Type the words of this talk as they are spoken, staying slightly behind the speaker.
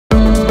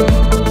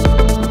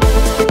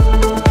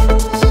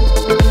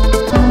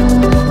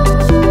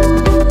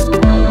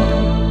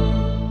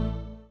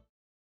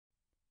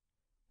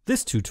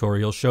This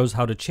tutorial shows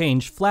how to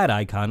change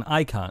Flaticon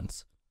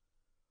icons.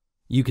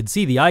 You can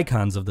see the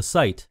icons of the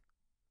site.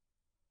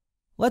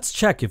 Let's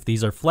check if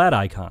these are flat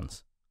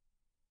icons.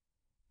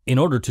 In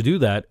order to do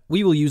that,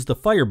 we will use the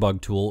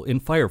Firebug tool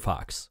in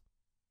Firefox.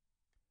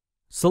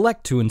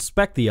 Select to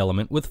inspect the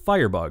element with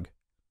Firebug.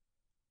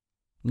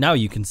 Now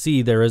you can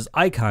see there is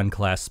icon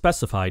class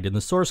specified in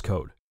the source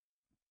code.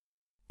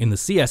 In the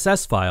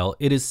CSS file,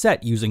 it is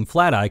set using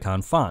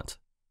Flaticon font.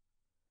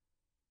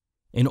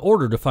 In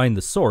order to find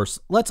the source,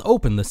 let's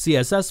open the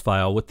CSS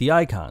file with the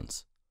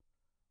icons.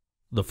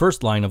 The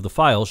first line of the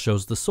file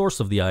shows the source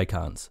of the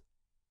icons.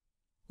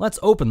 Let's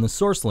open the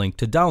source link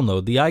to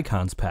download the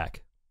icons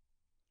pack.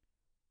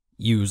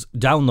 Use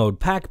Download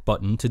Pack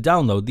button to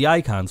download the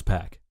icons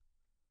pack.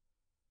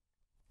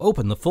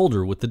 Open the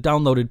folder with the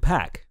downloaded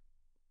pack.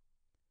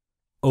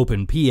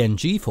 Open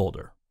PNG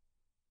folder.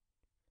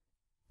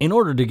 In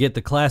order to get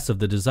the class of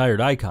the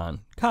desired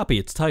icon, copy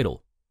its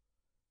title.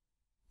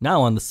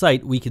 Now on the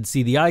site, we can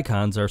see the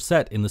icons are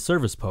set in the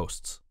service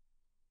posts.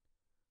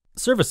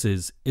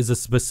 Services is a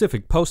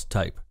specific post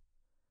type.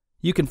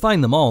 You can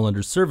find them all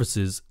under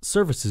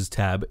Services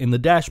tab in the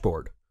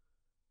dashboard.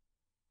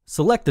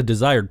 Select the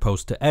desired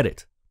post to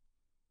edit.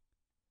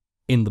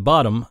 In the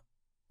bottom,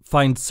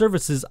 find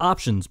Services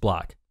Options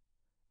block.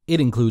 It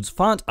includes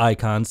Font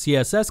Icon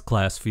CSS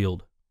class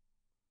field.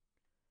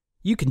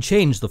 You can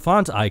change the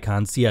Font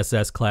Icon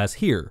CSS class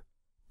here.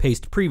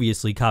 Paste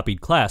previously copied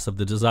class of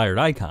the desired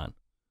icon.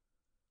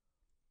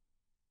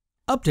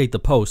 Update the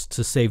post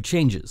to save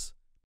changes.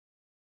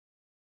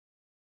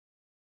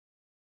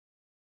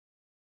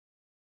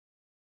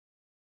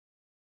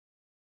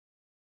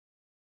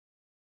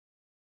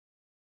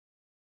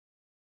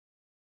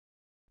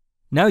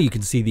 Now you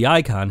can see the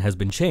icon has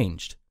been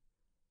changed.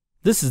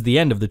 This is the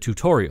end of the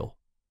tutorial.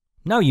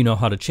 Now you know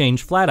how to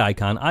change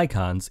Flaticon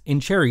icons in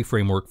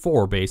CherryFramework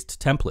 4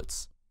 based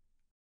templates.